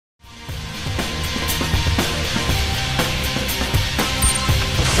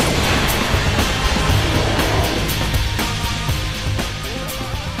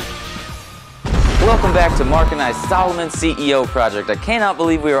Welcome back to Mark and I's Solomon CEO Project. I cannot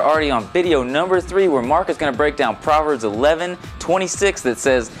believe we are already on video number 3 where Mark is going to break down Proverbs 11:26 that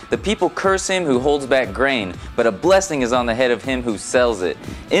says, "The people curse him who holds back grain, but a blessing is on the head of him who sells it."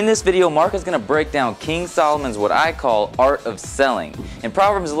 In this video, Mark is going to break down King Solomon's what I call art of selling. In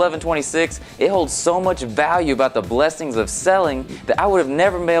Proverbs 11:26, it holds so much value about the blessings of selling that I would have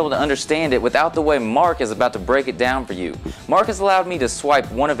never been able to understand it without the way Mark is about to break it down for you. Mark has allowed me to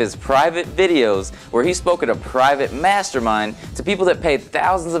swipe one of his private videos where he spoke at a private mastermind to people that paid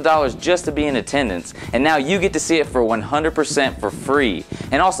thousands of dollars just to be in attendance, and now you get to see it for 100% for free.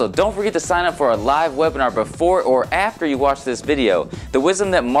 And also, don't forget to sign up for our live webinar before or after you watch this video. The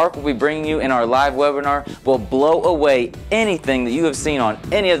wisdom that Mark will be bringing you in our live webinar will blow away anything that you have seen on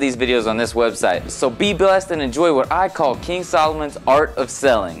any of these videos on this website. So be blessed and enjoy what I call King Solomon's art of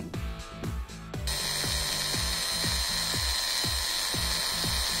selling.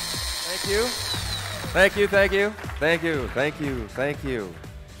 Thank you. Thank you, thank you, thank you, thank you, thank you.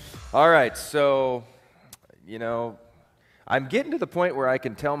 All right, so, you know, I'm getting to the point where I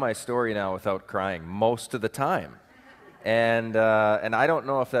can tell my story now without crying most of the time. And I don't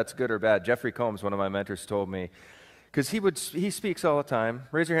know if that's good or bad. Jeffrey Combs, one of my mentors, told me, because he speaks all the time.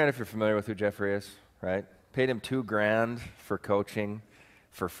 Raise your hand if you're familiar with who Jeffrey is, right? Paid him $2,000 for coaching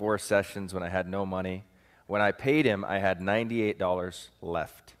for 4 sessions when I had no money. When I paid him, I had $98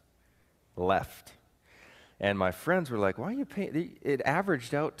 left. And my friends were like, why are you paying? It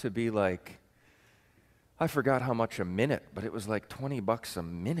averaged out to be like, I forgot how much a minute, but it was like $20 a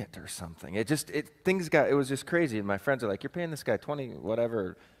minute or something. It was just crazy. And my friends are like, you're paying this guy 20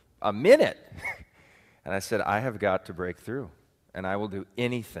 whatever a minute. And I said, I have got to break through, and I will do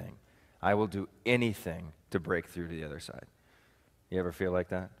anything. I will do anything to break through to the other side. You ever feel like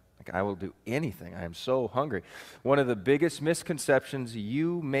that? Like, I will do anything. I am so hungry. One of the biggest misconceptions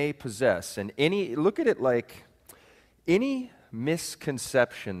you may possess, and look at it like any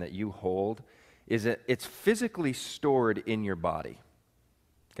misconception that you hold is that it's physically stored in your body,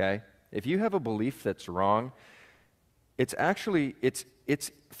 okay? If you have a belief that's wrong, it's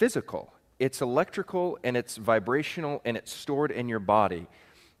physical. It's electrical, and it's vibrational, and it's stored in your body.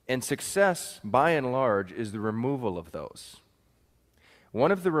 And success, by and large, is the removal of those.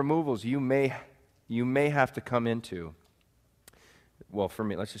 One of the removals you may have to come into, well, for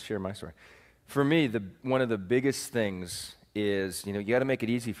me, let's just share my story. For me, one of the biggest things is, you got to make it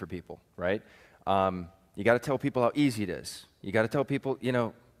easy for people, right? You got to tell people how easy it is. You got to tell people,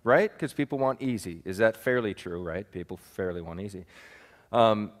 right? Because people want easy. Is that fairly true, right? People fairly want easy.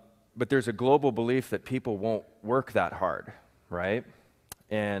 But there's a global belief that people won't work that hard, right?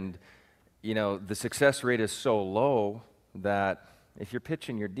 And, the success rate is so low that if you're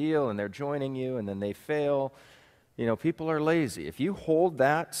pitching your deal and they're joining you and then they fail, people are lazy. If you hold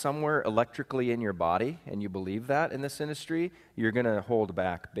that somewhere electrically in your body and you believe that in this industry, you're going to hold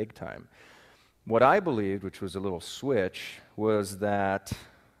back big time. What I believed, which was a little switch, was that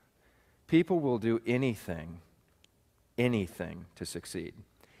people will do anything to succeed.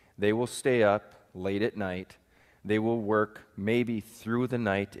 They will stay up late at night. They will work maybe through the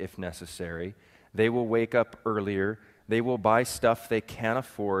night if necessary. They will wake up earlier. They will buy stuff they can't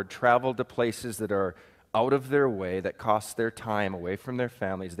afford, travel to places that are out of their way, that cost their time away from their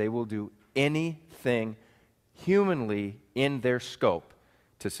families. They will do anything humanly in their scope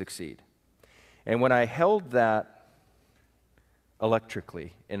to succeed. And when I held that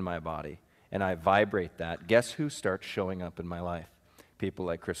electrically in my body and I vibrate that, guess who starts showing up in my life? People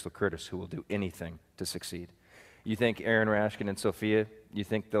like Crystal Curtis, who will do anything to succeed. You think Aaron Rashkin and Sophia, you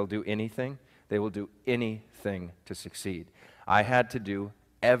think they'll do anything? They will do anything to succeed. I had to do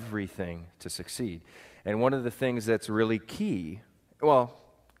everything to succeed. And one of the things that's really key,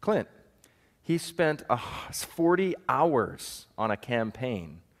 Clint, he spent 40 hours on a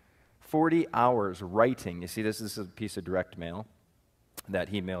campaign, 40 hours writing. You see, this is a piece of direct mail that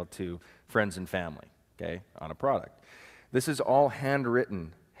he mailed to friends and family, okay, on a product. This is all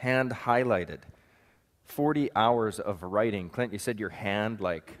handwritten, hand-highlighted. 40 hours of writing. Clint, you said your hand,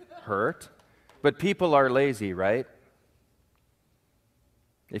 hurt? But people are lazy, right?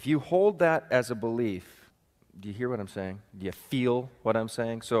 If you hold that as a belief, do you hear what I'm saying? Do you feel what I'm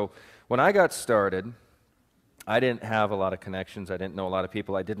saying? So when I got started, I didn't have a lot of connections. I didn't know a lot of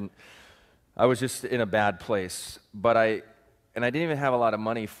people. I was just in a bad place. I didn't even have a lot of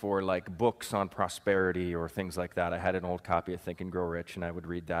money for books on prosperity or things like that. I had an old copy of Think and Grow Rich, and I would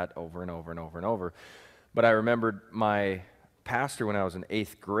read that over and over and over and over. But I remembered my pastor, when I was in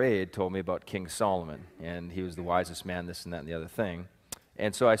 8th grade, told me about King Solomon, and he was the wisest man, this and that and the other thing.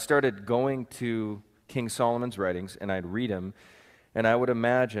 And so I started going to King Solomon's writings, and I'd read them, And I would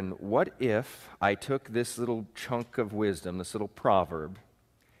imagine, what if I took this little chunk of wisdom, this little proverb,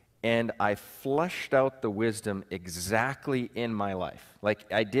 and I fleshed out the wisdom exactly in my life? Like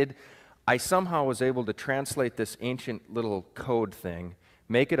I somehow was able to translate this ancient little code thing,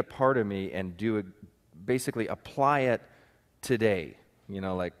 make it a part of me, and basically apply it today,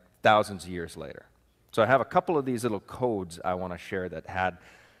 like thousands of years later. So I have a couple of these little codes I want to share that had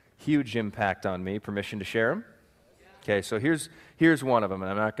huge impact on me. Permission to share them? Okay, so here's one of them, and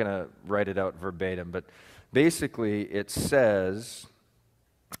I'm not going to write it out verbatim, but basically it says,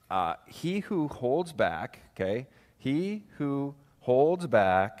 he who holds back, okay, he who holds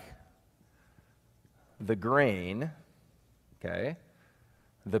back the grain, okay,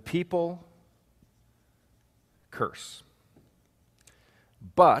 the people curse.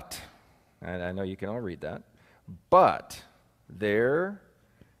 But, and I know you can all read that, but there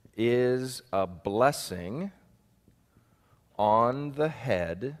is a blessing on the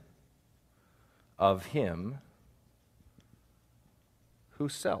head of him who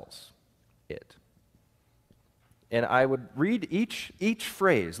sells it. And I would read each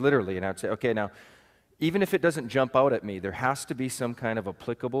phrase literally, and I'd say, okay, now, even if it doesn't jump out at me, there has to be some kind of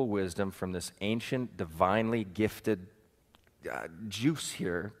applicable wisdom from this ancient, divinely gifted juice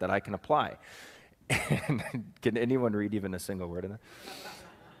here that I can apply. And can anyone read even a single word in that?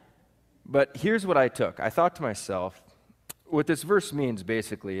 But here's what I took. I thought to myself, what this verse means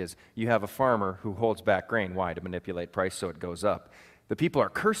basically is you have a farmer who holds back grain. Why? To manipulate price so it goes up. The people are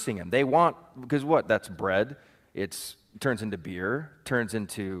cursing him. They want, because what? That's bread. It turns into beer, turns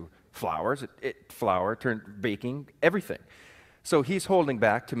into flours, flour, baking, everything. So he's holding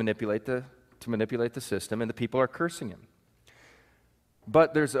back to manipulate the system, and the people are cursing him.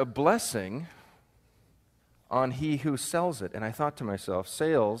 But there's a blessing on he who sells it. And I thought to myself,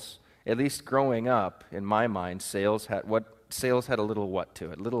 sales, at least growing up, in my mind, sales had a little what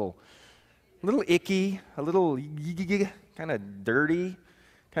to it? A little icky, a little kind of dirty,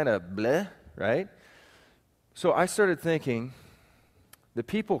 kind of bleh, right? So I started thinking, the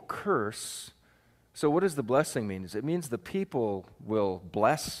people curse. So what does the blessing mean? It means the people will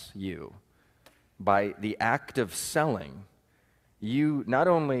bless you by the act of selling. Not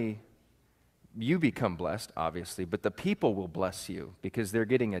only you become blessed, obviously, but the people will bless you because they're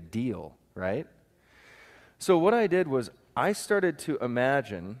getting a deal, right? So what I did was I started to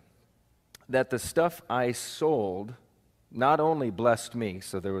imagine that the stuff I sold not only blessed me,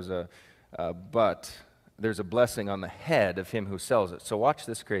 so there was but there's a blessing on the head of him who sells it. So watch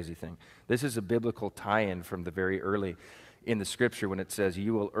this crazy thing. This is a biblical tie-in from the very early in the scripture when it says,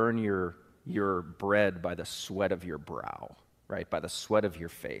 you will earn your bread by the sweat of your brow, right? By the sweat of your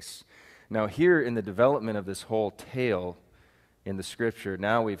face. Now here in the development of this whole tale in the scripture,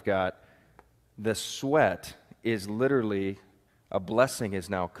 now we've got the sweat is literally a blessing is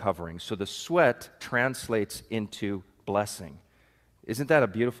now covering. So the sweat translates into blessing. Isn't that a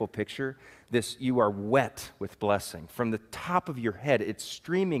beautiful picture? You are wet with blessing. From the top of your head, it's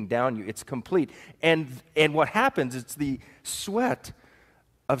streaming down you. It's complete. And what happens, it's the sweat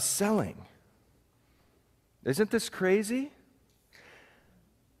of selling. Isn't this crazy?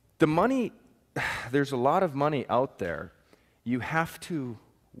 The money, there's a lot of money out there. You have to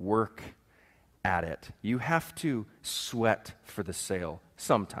work at it. You have to sweat for the sale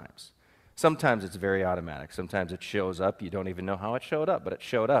sometimes. Sometimes it's very automatic. Sometimes it shows up. You don't even know how it showed up, but it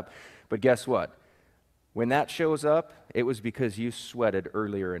showed up. But guess what? When that shows up, it was because you sweated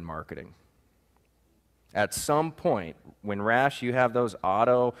earlier in marketing. At some point, when Rash, you have those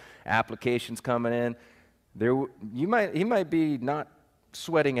auto applications coming in, he might be not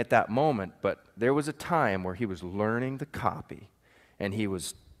sweating at that moment, but there was a time where he was learning the copy, and he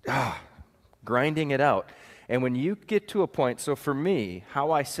was grinding it out. And when you get to a point, so for me,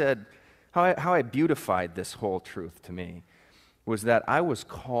 how I beautified this whole truth to me was that I was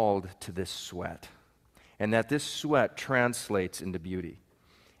called to this sweat, and that this sweat translates into beauty.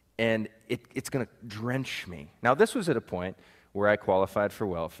 And it's going to drench me. Now, this was at a point where I qualified for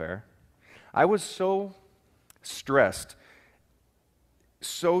welfare. I was so stressed,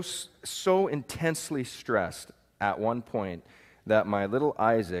 so intensely stressed at one point that my little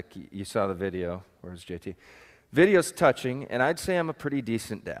Isaac, you saw the video, where's JT? Video's touching, and I'd say I'm a pretty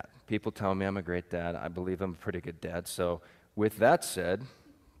decent dad. People tell me I'm a great dad. I believe I'm a pretty good dad. So with that said,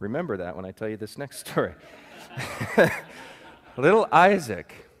 remember that when I tell you this next story. Little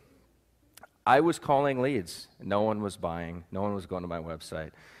Isaac, I was calling leads. No one was buying. No one was going to my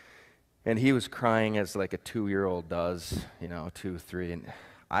website. And he was crying as like a 2-year-old does, 2, 3. And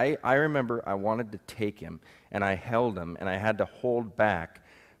I remember I wanted to take him, and I held him, and I had to hold back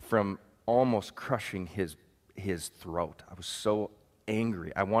from almost crushing his throat. I was so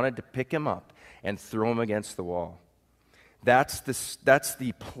angry. I wanted to pick him up and throw him against the wall. That's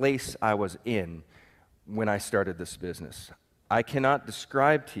the place I was in when I started this business. I cannot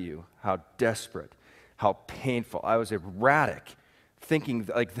describe to you how desperate, how painful. I was erratic, thinking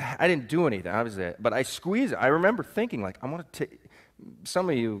like I didn't do anything. But I squeezed it. I remember thinking like, I want to take. Some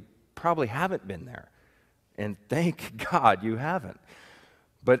of you probably haven't been there, and thank God you haven't.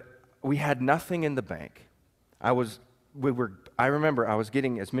 But we had nothing in the bank. I remember I was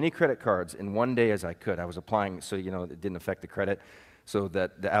getting as many credit cards in one day as I could. I was applying so it didn't affect the credit, so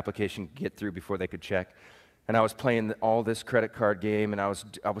that the application could get through before they could check. And I was playing all this credit card game, and I was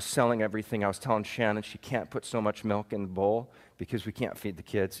selling everything. I was telling Shannon she can't put so much milk in the bowl because we can't feed the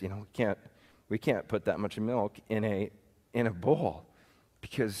kids. We can't put that much milk in a bowl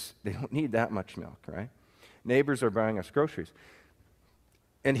because they don't need that much milk, right? Neighbors are buying us groceries.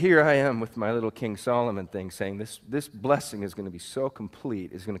 And here I am with my little King Solomon thing saying this blessing is going to be so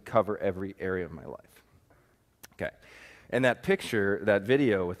complete, it's going to cover every area of my life. Okay. And that picture, that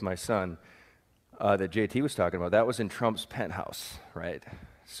video with my son that JT was talking about, that was in Trump's penthouse, right?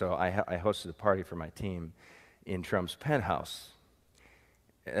 So I hosted a party for my team in Trump's penthouse.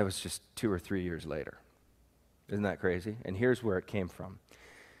 It was just 2 or 3 years later. Isn't that crazy? And here's where it came from.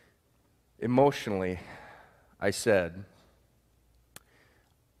 Emotionally, I said,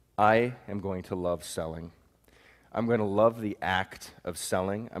 I am going to love selling. I'm going to love the act of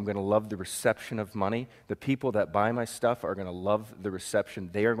selling. I'm going to love the reception of money. The people that buy my stuff are going to love the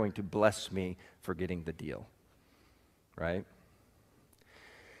reception. They are going to bless me for getting the deal, right?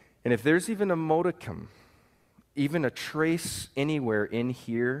 And if there's even a modicum, even a trace anywhere in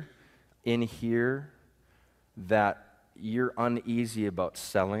here, that you're uneasy about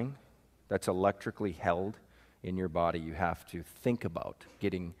selling, that's electrically held in your body, you have to think about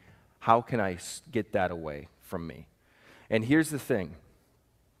how can I get that away from me? And here's the thing.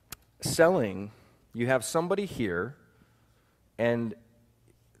 Selling, you have somebody here, and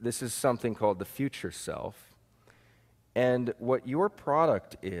this is something called the future self, and what your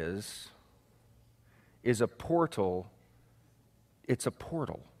product is a portal. It's a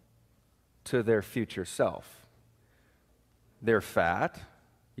portal to their future self. They're fat.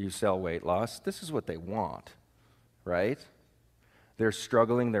 You sell weight loss. This is what they want, right? They're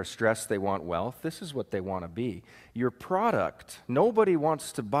struggling, they're stressed, they want wealth. This is what they want to be. Your product, nobody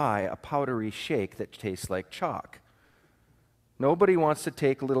wants to buy a powdery shake that tastes like chalk. Nobody wants to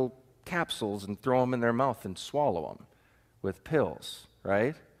take little capsules and throw them in their mouth and swallow them with pills,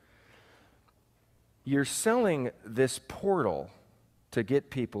 right? You're selling this portal to get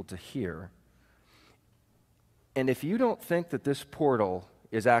people to hear. And if you don't think that this portal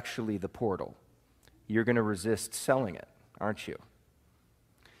is actually the portal, you're going to resist selling it, aren't you?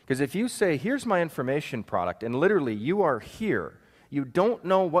 Because if you say, here's my information product, and literally you are here, you don't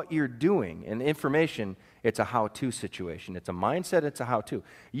know what you're doing. And information, it's a how-to situation. It's a mindset, it's a how-to.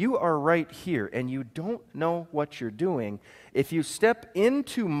 You are right here, and you don't know what you're doing. If you step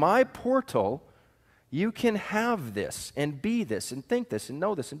into my portal, you can have this, and be this, and think this, and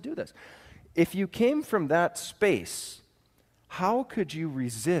know this, and do this. If you came from that space, how could you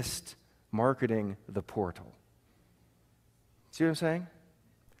resist marketing the portal? See what I'm saying?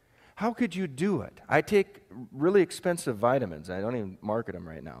 How could you do it? I take really expensive vitamins. I don't even market them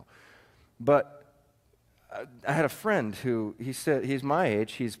right now. But I had a friend who, he said, he's my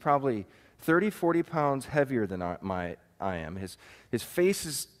age. He's probably 30, 40 pounds heavier than I am. His face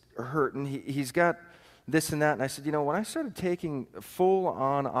is hurting. He's got this and that. And I said, when I started taking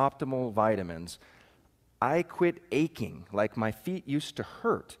full-on optimal vitamins, I quit aching like my feet used to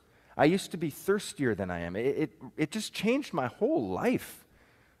hurt. I used to be thirstier than I am. It just changed my whole life.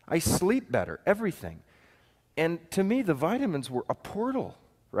 I sleep better, everything. And to me, the vitamins were a portal,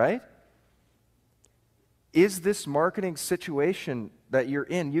 right? Is this marketing situation that you're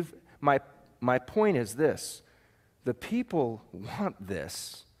in, my point is this. The people want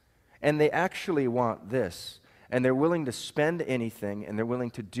this, and they actually want this, and they're willing to spend anything, and they're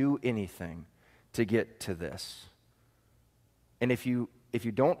willing to do anything to get to this. And if you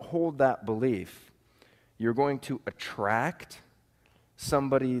don't hold that belief, you're going to attract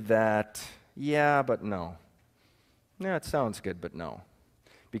somebody that, yeah, but no. Yeah, it sounds good, but no.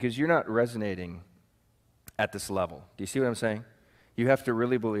 Because you're not resonating at this level. Do you see what I'm saying? You have to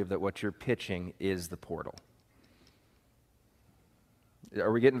really believe that what you're pitching is the portal.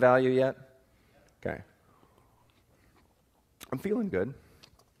 Are we getting value yet? Okay. I'm feeling good.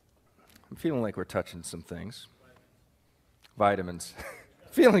 I'm feeling like we're touching some things. Vitamins.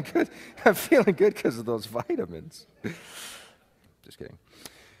 Feeling good. I'm feeling good because of those vitamins. Just kidding.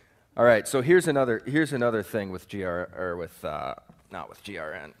 All right, so here's another thing with not with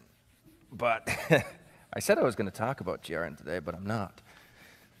GRN. But I said I was going to talk about GRN today, but I'm not.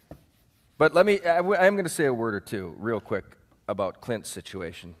 But I'm going to say a word or two real quick about Clint's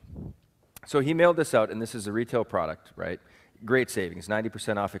situation. So he mailed this out, and this is a retail product, right? Great savings,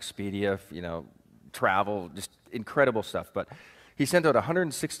 90% off Expedia, travel, just incredible stuff. But he sent out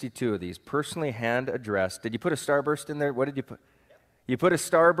 162 of these, personally hand-addressed. Did you put a starburst in there? What did you put? You put a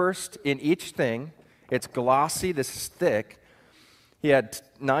starburst in each thing. It's glossy. This is thick. He had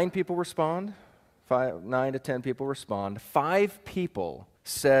 9 people respond, 9 to 10 people respond. 5 people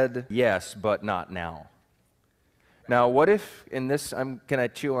said yes, but not now. Now, what if in this, can I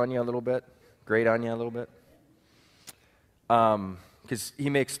chew on you a little bit? Grate on you a little bit? Because he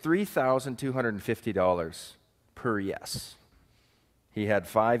makes $3,250 per yes. He had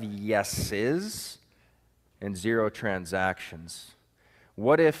 5 yeses and 0 transactions.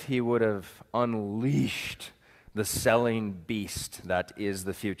 What if he would have unleashed the selling beast that is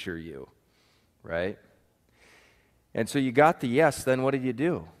the future you, right? And so you got the yes, then what did you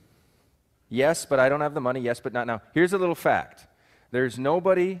do? Yes, but I don't have the money. Yes, but not now. Here's a little fact. There's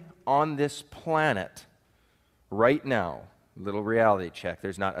nobody on this planet right now, little reality check,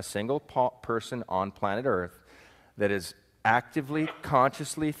 there's not a single person on planet Earth that is actively,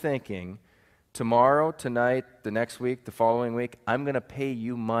 consciously thinking, tomorrow, tonight, the next week, the following week, I'm going to pay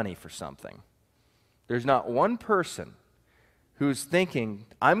you money for something. There's not one person who's thinking,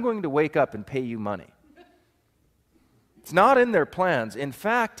 I'm going to wake up and pay you money. It's not in their plans. In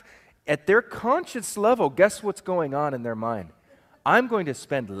fact, at their conscious level, guess what's going on in their mind? I'm going to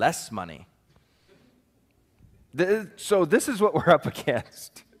spend less money. So this is what we're up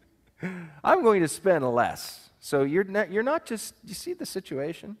against. I'm going to spend less. So you're not just, you see the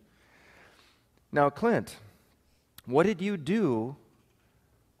situation? Now, Clint, what did you do?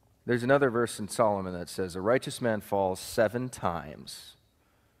 There's another verse in Solomon that says, a righteous man falls 7 times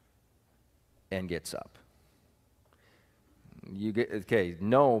and gets up.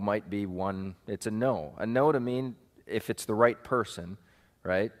 No might be one, it's a no. A no to mean if it's the right person,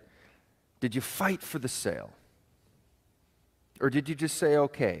 right? Did you fight for the sale? Or did you just say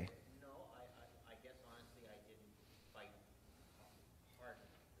okay? No, I guess honestly I didn't fight hard enough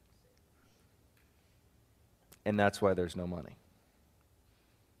for the sale. And that's why there's no money.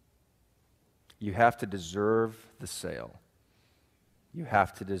 You have to deserve the sale. You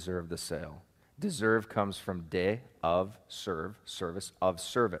have to deserve the sale. Deserve comes from de, of, serve, service, of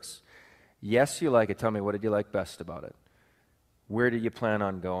service. Yes, you like it. Tell me, what did you like best about it? Where do you plan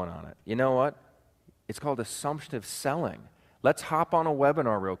on going on it? You know what? It's called assumptive selling. Let's hop on a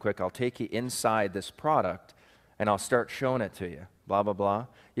webinar real quick. I'll take you inside this product, and I'll start showing it to you. Blah, blah, blah.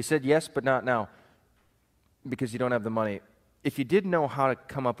 You said yes, but not now, because you don't have the money. If you did know how to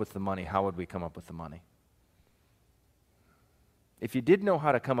come up with the money, how would we come up with the money? If you did know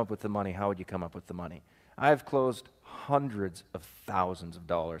how to come up with the money, how would you come up with the money? I have closed hundreds of thousands of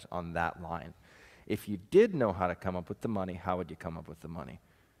dollars on that line. If you did know how to come up with the money, how would you come up with the money?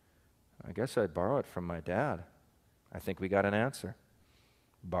 I guess I'd borrow it from my dad. I think we got an answer.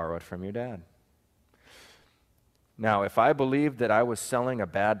 Borrow it from your dad. Now, if I believed that I was selling a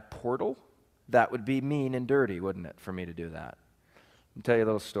bad portal, that would be mean and dirty, wouldn't it, for me to do that? I'll tell you a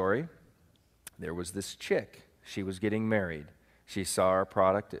little story. There was this chick. She was getting married. She saw our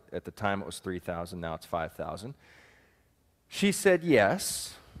product. At the time, it was $3,000. Now it's $5,000. She said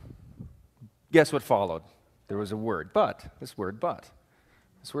yes. Guess what followed? There was a word, but. This word, but.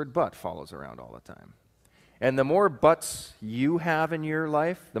 This word, but, follows around all the time. And the more buts you have in your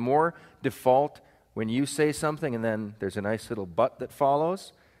life, the more default when you say something and then there's a nice little but that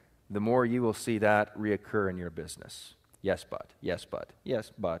follows, the more you will see that reoccur in your business. Yes, but. Yes, but.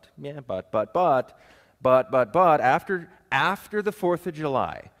 Yes, but. Yeah, but. After the 4th of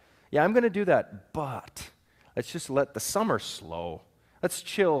July. Yeah, I'm going to do that, but let's just let the summer slow. Let's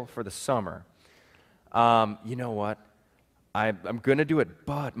chill for the summer. You know what? I'm going to do it,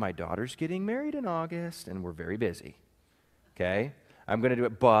 but my daughter's getting married in August, and we're very busy. Okay? I'm going to do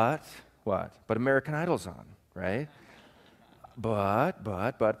it, but what? But American Idol's on, right? But.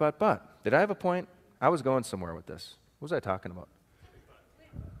 Did I have a point? I was going somewhere with this. What was I talking about?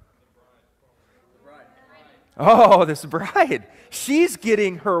 Oh, this bride. She's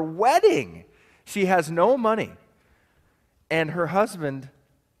getting her wedding. She has no money. And her husband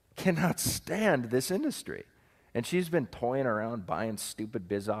cannot stand this industry. And she's been toying around buying stupid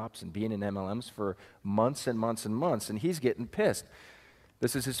biz ops and being in MLMs for months and months and months, and he's getting pissed.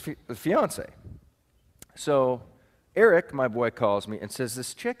 This is his fiance. So Eric, my boy, calls me and says,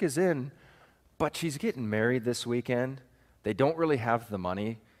 this chick is in, but she's getting married this weekend. They don't really have the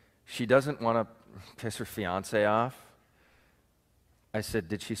money. She doesn't want to piss her fiance off. I said,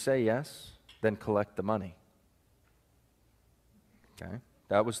 did she say yes? Then collect the money. Okay?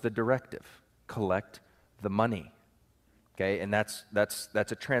 That was the directive. Collect the money. Okay? And that's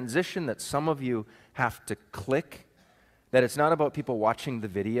a transition that some of you have to click, that it's not about people watching the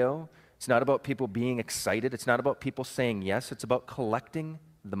video. It's not about people being excited. It's not about people saying yes. It's about collecting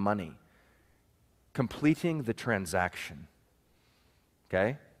the money, completing the transaction.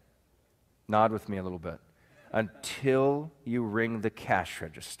 Okay? Nod with me a little bit. Until you ring the cash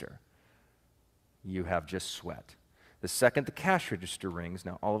register, you have just sweat. The second the cash register rings,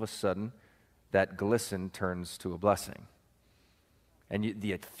 now all of a sudden, that glisten turns to a blessing. And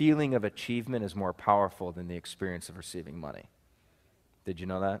the feeling of achievement is more powerful than the experience of receiving money. Did you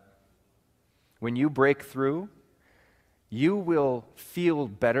know that? When you break through, you will feel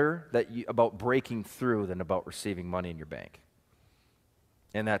better about breaking through than about receiving money in your bank.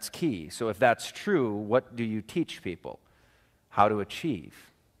 And that's key. So if that's true, what do you teach people? How to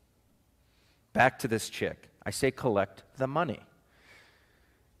achieve. Back to this chick. I say collect the money.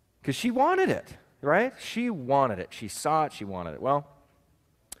 Because she wanted it, right? She wanted it. She saw it. She wanted it. Well,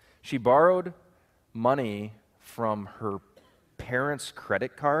 she borrowed money from her parents'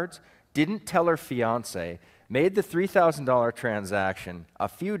 credit cards, didn't tell her fiance, made the $3,000 transaction a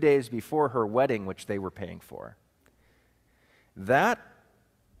few days before her wedding, which they were paying for. That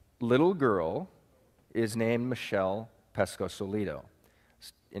little girl is named Michelle Pesco-Solido.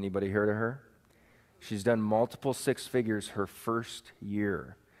 Anybody heard of her? She's done multiple six figures her first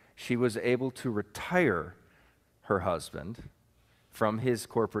year. She was able to retire her husband from his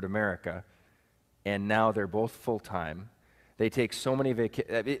corporate America, and now they're both full-time. They take so many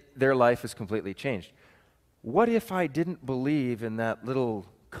vacations. Their life is completely changed. What if I didn't believe in that little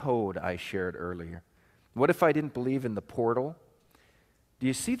code I shared earlier? What if I didn't believe in the portal? Do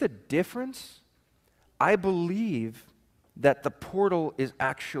you see the difference? I believe that the portal is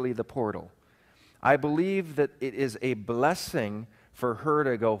actually the portal. I believe that it is a blessing for her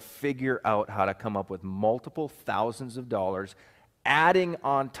to go figure out how to come up with multiple thousands of dollars, adding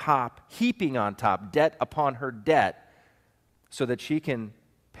on top, heaping on top, debt upon her debt, so that she can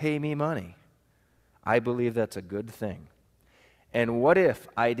pay me money. I believe that's a good thing. And what if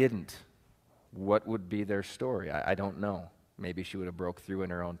I didn't? What would be their story? I don't know. Maybe she would have broke through in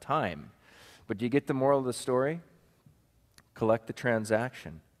her own time. But do you get the moral of the story? Collect the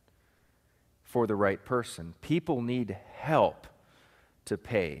transaction for the right person. People need help to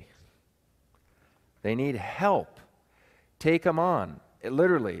pay. They need help. Take them on.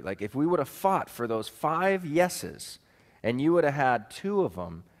 Literally, like if we would have fought for those 5 yeses and you would have had 2 of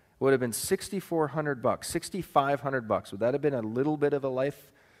them, it would have been $6,400, $6,500. Would that have been a little bit of a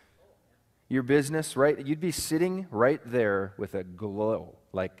life? Your business, right? You'd be sitting right there with a glow.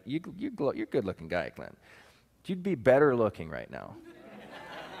 Like, you glow. You're a good-looking guy, Glenn. You'd be better looking right now.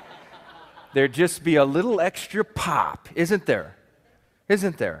 There'd just be a little extra pop, isn't there?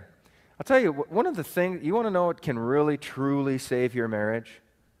 Isn't there? I'll tell you, one of the things, you want to know what can really, truly save your marriage?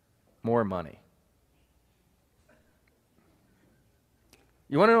 More money.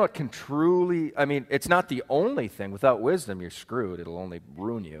 You want to know what can truly, it's not the only thing. Without wisdom, you're screwed. It'll only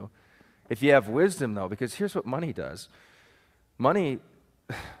ruin you. If you have wisdom, though, because here's what money does. Money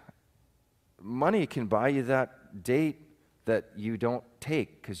can buy you that date that you don't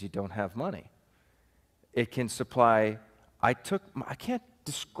take because you don't have money. It can supply, I can't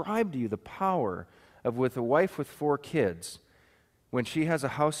describe to you the power of with a wife with 4 kids, when she has a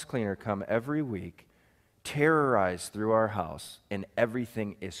house cleaner come every week, terrorize through our house, and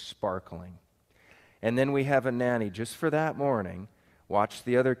everything is sparkling. And then we have a nanny just for that morning, watch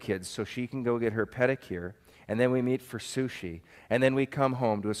the other kids so she can go get her pedicure, and then we meet for sushi, and then we come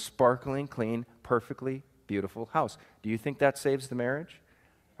home to a sparkling, clean, perfectly beautiful house. Do you think that saves the marriage?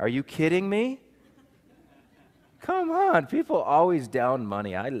 Are you kidding me? Come on, people always down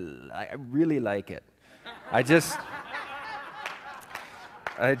money. I really like it. I just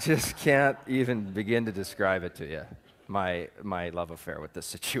can't even begin to describe it to you, my love affair with this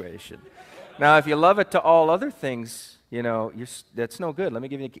situation. Now, if you love it to all other things, that's no good. Let me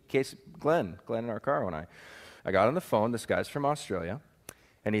give you a case of Glenn in our car when I got on the phone. This guy's from Australia,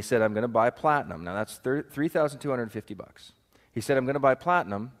 and he said, I'm going to buy platinum. Now, that's $3,250. He said, I'm going to buy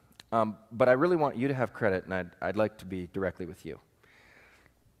platinum, but I really want you to have credit, and I'd like to be directly with you.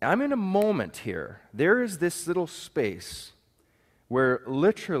 I'm in a moment here. There is this little space where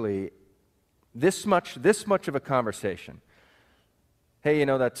literally this much of a conversation. Hey,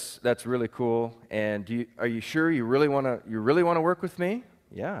 that's really cool. And are you sure you really want to work with me?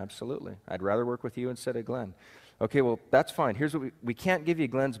 Yeah, absolutely. I'd rather work with you instead of Glenn. Okay, well, that's fine. Here's what we can't give you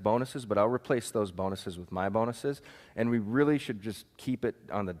Glenn's bonuses, but I'll replace those bonuses with my bonuses. And we really should just keep it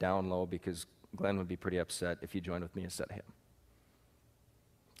on the down low because Glenn would be pretty upset if you joined with me instead of him.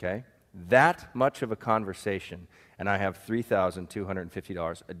 Okay? That much of a conversation, and I have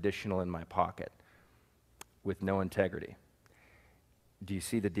 $3,250 additional in my pocket with no integrity. Do you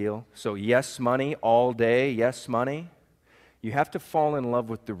see the deal? So yes, money all day, yes, money. You have to fall in love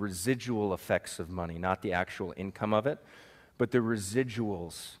with the residual effects of money, not the actual income of it, but the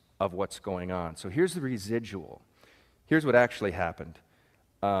residuals of what's going on. So here's the residual. Here's what actually happened.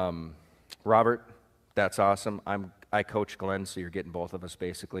 Robert, that's awesome. I coach Glenn, so you're getting both of us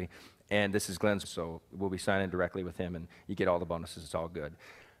basically. And this is Glenn's, so we'll be signing directly with him, and you get all the bonuses. It's all good.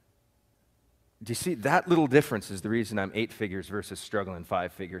 Do you see, that little difference is the reason I'm 8 figures versus struggling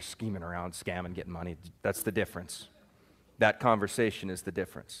 5 figures, scheming around, scamming, getting money. That's the difference. That conversation is the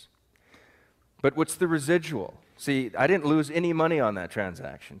difference. But what's the residual? See, I didn't lose any money on that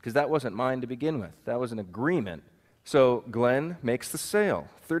transaction because that wasn't mine to begin with. That was an agreement. So Glenn makes the sale.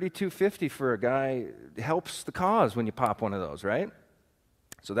 $32.50 for a guy helps the cause when you pop one of those, right?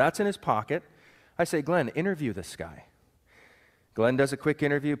 So that's in his pocket. I say, Glenn, interview this guy. Glenn does a quick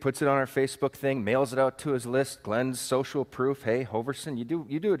interview, puts it on our Facebook thing, mails it out to his list. Glenn's social proof. Hey, Hoverson, you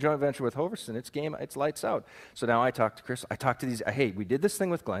do a joint venture with Hoverson. It's lights out. So now I talk to Chris. I talk to these. Hey, we did this thing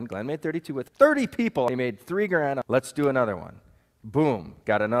with Glenn. Glenn made 32 with 30 people. He made $3,000. Let's do another one. Boom,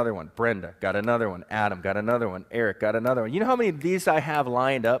 got another one. Brenda got another one. Adam got another one. Eric got another one. You know how many of these I have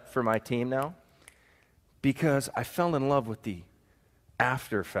lined up for my team now? Because I fell in love with the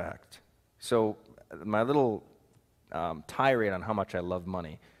after fact. So my little tirade on how much I love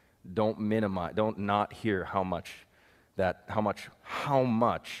money. Don't not hear how much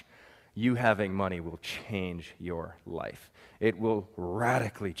you having money will change your life. It will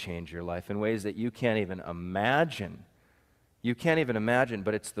radically change your life in ways that you can't even imagine. You can't even imagine,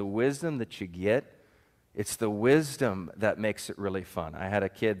 but it's the wisdom that you get. It's the wisdom that makes it really fun. I had a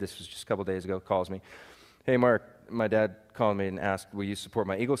kid, this was just a couple days ago, calls me, hey Mark, my dad called me and asked, will you support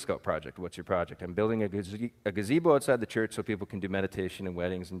my Eagle Scout project? What's your project? I'm building a gazebo outside the church so people can do meditation and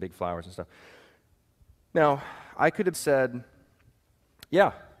weddings and big flowers and stuff. Now, I could have said,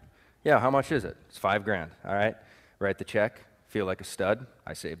 yeah, how much is it? It's $5,000, all right? Write the check, feel like a stud,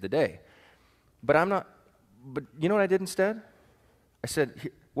 I saved the day. But you know what I did instead? I said,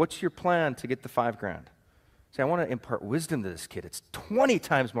 what's your plan to get the $5,000? See, I want to impart wisdom to this kid. It's 20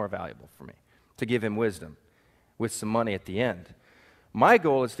 times more valuable for me to give him wisdom with some money at the end. My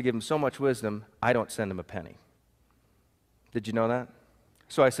goal is to give him so much wisdom, I don't send him a penny. Did you know that?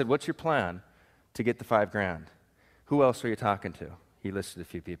 So I said, what's your plan to get the $5,000? Who else are you talking to? He listed a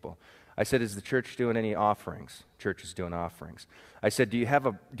few people. I said, is the church doing any offerings? Church is doing offerings. I said, do you have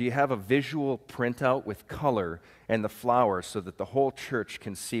a visual printout with color and the flowers so that the whole church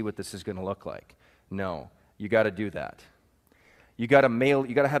can see what this is going to look like? No. You got to do that. You got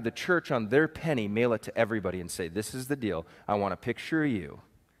to have the church on their penny mail it to everybody and say, this is the deal. I want a picture of you.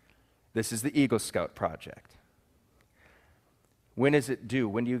 This is the Eagle Scout project. When is it due?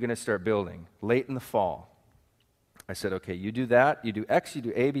 When are you going to start building? Late in the fall. I said, okay, you do that, you do X, you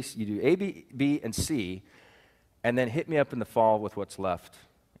do A, B, and C, and then hit me up in the fall with what's left,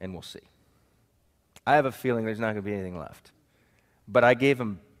 and we'll see. I have a feeling there's not going to be anything left. But I gave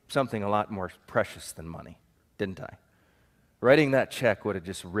him something a lot more precious than money, didn't I? Writing that check would have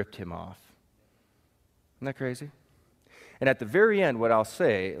just ripped him off. Isn't that crazy? And at the very end, what I'll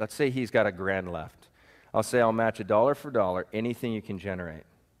say, let's say he's got $1,000 left. I'll say I'll match $1 for $1, anything you can generate.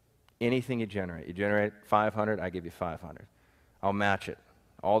 Anything you generate. You generate 500, I give you 500. I'll match it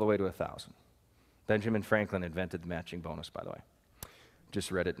all the way to 1,000. Benjamin Franklin invented the matching bonus, by the way.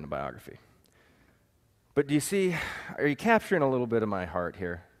 Just read it in a biography. But do you see, are you capturing a little bit of my heart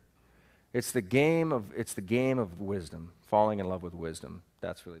here? It's the game of wisdom, falling in love with wisdom.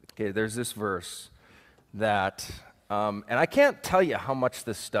 That's really okay. There's this verse that, and I can't tell you how much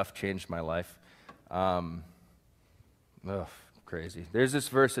this stuff changed my life. Crazy. There's this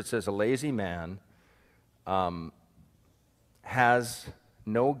verse that says, a lazy man has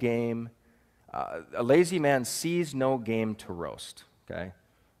no game, a lazy man sees no game to roast, okay?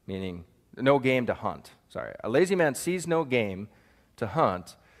 Meaning, no game to hunt, sorry. A lazy man sees no game to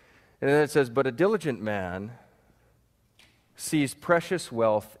hunt, and then it says, but a diligent man sees precious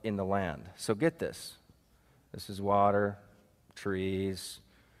wealth in the land. So get this. This is water, trees.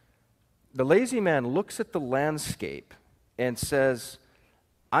 The lazy man looks at the landscape and says,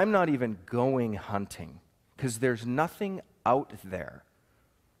 I'm not even going hunting because there's nothing out there.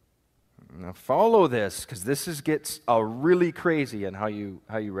 Now follow this because this gets really crazy in how you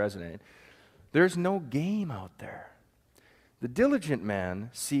resonate. There's no game out there. The diligent man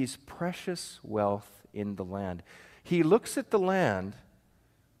sees precious wealth in the land. He looks at the land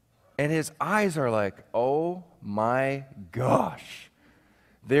and his eyes are like, oh my gosh,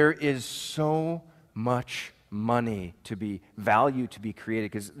 there is so much money to be, value to be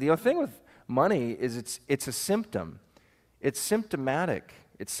created. Because the thing with money is it's a symptom. It's symptomatic.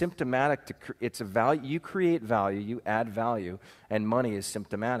 It's symptomatic to, it's a value. You create value, you add value, and money is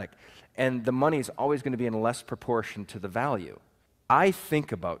symptomatic. And the money is always going to be in less proportion to the value. I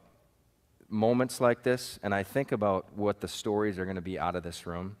think about moments like this, and I think about what the stories are going to be out of this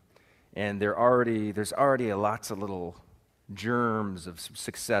room. And there's already lots of little germs of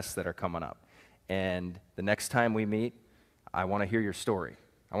success that are coming up. And the next time we meet, I want to hear your story.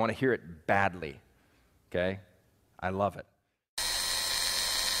 I want to hear it badly, okay? I love it.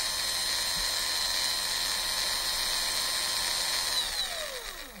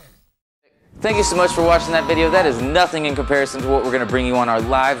 Thank you so much for watching that video. That is nothing in comparison to what we're going to bring you on our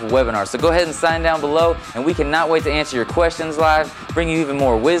live webinar. So go ahead and sign down below, and we cannot wait to answer your questions live, bring you even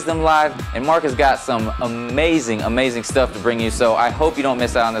more wisdom live, and Mark has got some amazing, amazing stuff to bring you, so I hope you don't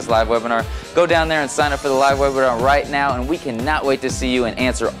miss out on this live webinar. Go down there and sign up for the live webinar right now, and we cannot wait to see you and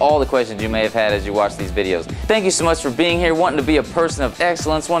answer all the questions you may have had as you watch these videos. Thank you so much for being here, wanting to be a person of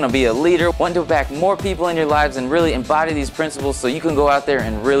excellence, wanting to be a leader, wanting to impact more people in your lives and really embody these principles so you can go out there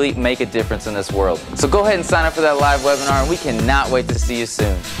and really make a difference in this world. So go ahead and sign up for that live webinar, and we cannot wait to see you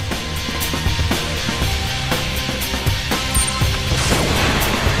soon.